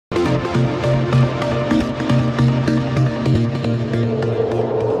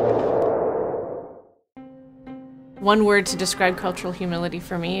One word to describe cultural humility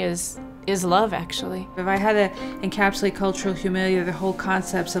for me is love, actually. If I had to encapsulate cultural humility, or the whole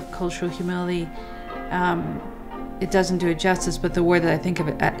concepts of cultural humility, it doesn't do it justice, but the word that I think of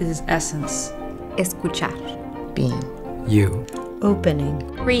it is essence. Escuchar. Being. You. Opening.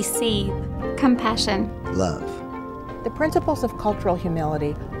 Receive. Compassion. Love. The principles of cultural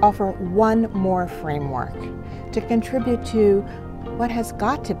humility offer one more framework to contribute to what has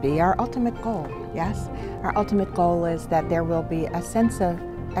got to be our ultimate goal, yes? Our ultimate goal is that there will be a sense of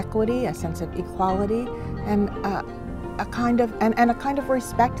equity, a sense of equality, and a kind of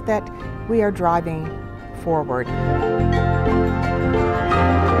respect that we are driving forward.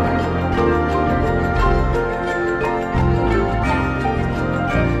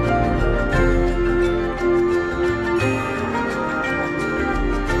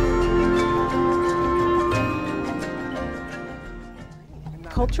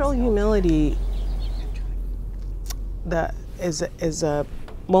 Cultural humility is a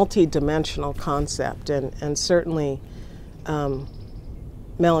multi-dimensional concept, and certainly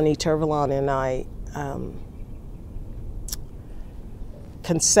Melanie Tervalon and I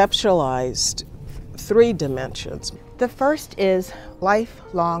conceptualized 3 dimensions. The first is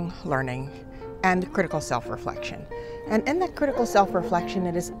lifelong learning and critical self-reflection. And in that critical self-reflection,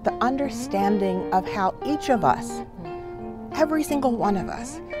 it is the understanding of how each of us, every single one of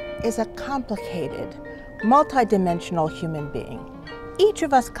us, is a complicated, multidimensional human being. Each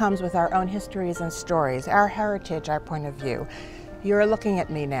of us comes with our own histories and stories, our heritage, our point of view. You're looking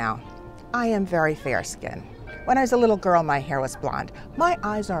at me now. I am very fair-skinned. When I was a little girl, my hair was blonde. My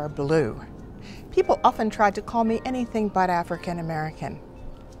eyes are blue. People often tried to call me anything but African American.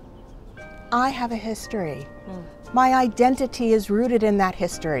 I have a history. My identity is rooted in that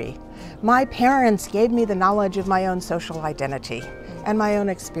history. My parents gave me the knowledge of my own social identity, and my own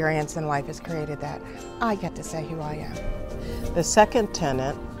experience in life has created that. I get to say who I am. The second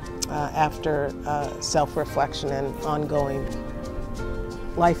tenet, after self-reflection and ongoing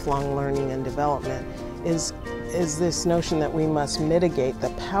lifelong learning and development, is this notion that we must mitigate the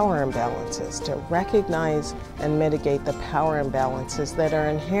power imbalances, to recognize and mitigate the power imbalances that are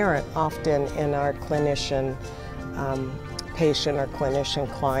inherent often in our clinician patient or clinician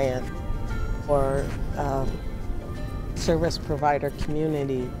client or service provider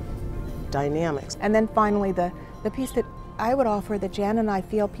community dynamics. And then finally, the piece that I would offer that Jan and I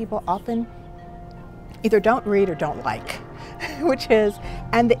feel people often either don't read or don't like, which is,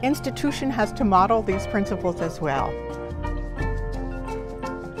 and the institution has to model these principles as well.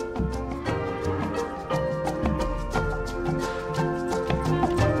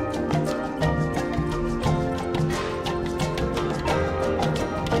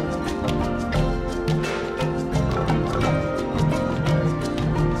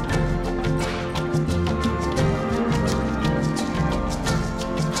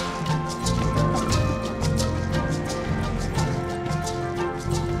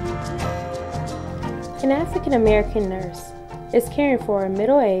 An African-American nurse is caring for a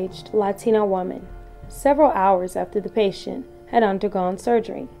middle-aged Latino woman several hours after the patient had undergone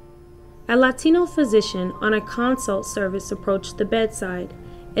surgery. A Latino physician on a consult service approached the bedside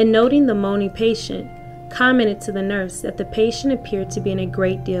and, noting the moaning patient, commented to the nurse that the patient appeared to be in a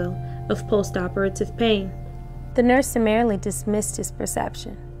great deal of post-operative pain. The nurse summarily dismissed his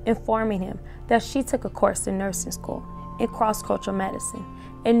perception, informing him that she took a course in nursing school in cross-cultural medicine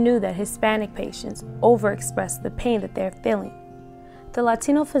and knew that Hispanic patients overexpress the pain that they're feeling. The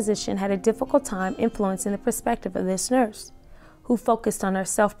Latino physician had a difficult time influencing the perspective of this nurse, who focused on her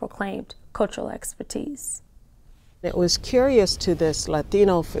self-proclaimed cultural expertise. It was curious to this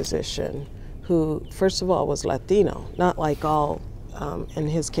Latino physician who, first of all, was Latino, not like all, in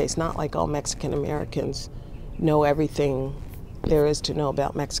his case, not like all Mexican Americans know everything there is to know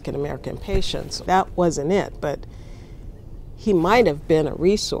about Mexican American patients. That wasn't it, but he might have been a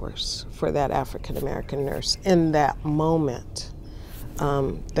resource for that African American nurse in that moment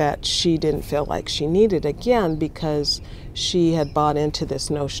that she didn't feel like she needed, again, because she had bought into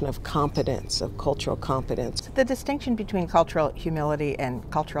this notion of competence, of cultural competence. The distinction between cultural humility and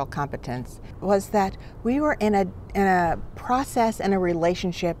cultural competence was that we were in a process and a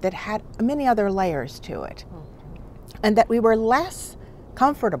relationship that had many other layers to it, and that we were less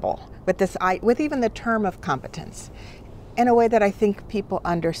comfortable with even the term of competence, in a way that I think people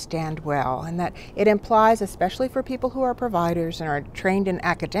understand well, and that it implies, especially for people who are providers and are trained in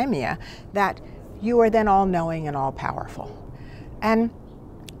academia, that you are then all-knowing and all-powerful. And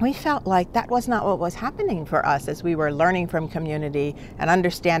we felt like that was not what was happening for us as we were learning from community and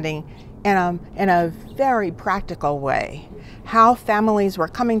understanding in a very practical way how families were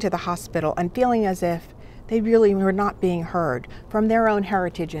coming to the hospital and feeling as if they really were not being heard from their own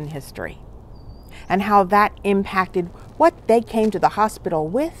heritage and history, and how that impacted what they came to the hospital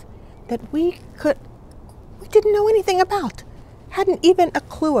with that we didn't know anything about, hadn't even a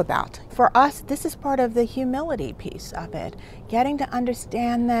clue about. For us, this is part of the humility piece of it, getting to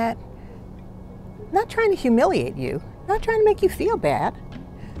understand that, not trying to humiliate you, not trying to make you feel bad,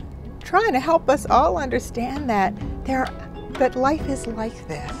 trying to help us all understand that that life is like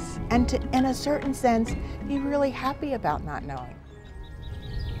this, and to, in a certain sense, be really happy about not knowing.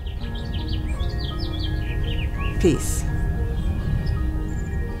 Peace.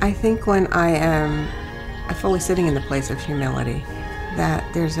 I think when I am fully sitting in the place of humility, that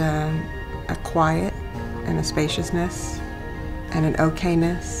there's a quiet and a spaciousness and an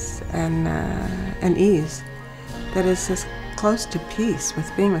okayness and an ease that is as close to peace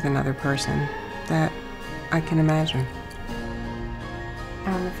with being with another person that I can imagine.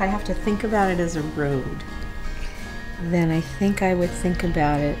 If I have to think about it as a road, then I think I would think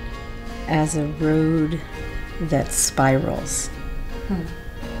about it as a road that spirals.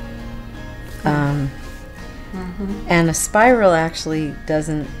 And a spiral actually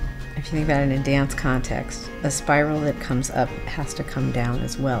doesn't, if you think about it in a dance context, a spiral that comes up has to come down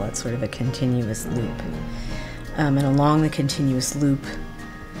as well. It's sort of a continuous loop. And along the continuous loop,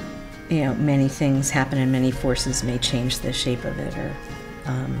 many things happen and many forces may change the shape of it or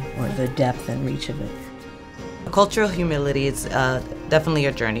the depth and reach of it. Cultural humility is definitely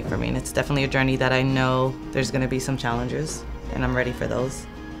a journey for me, and it's definitely a journey that I know there's going to be some challenges, and I'm ready for those.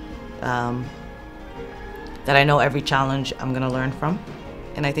 That I know every challenge I'm going to learn from,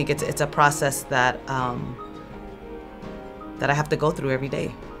 and I think it's a process that that I have to go through every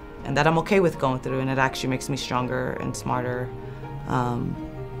day, and that I'm okay with going through, and it actually makes me stronger and smarter,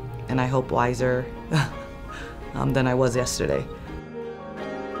 and I hope wiser than I was yesterday.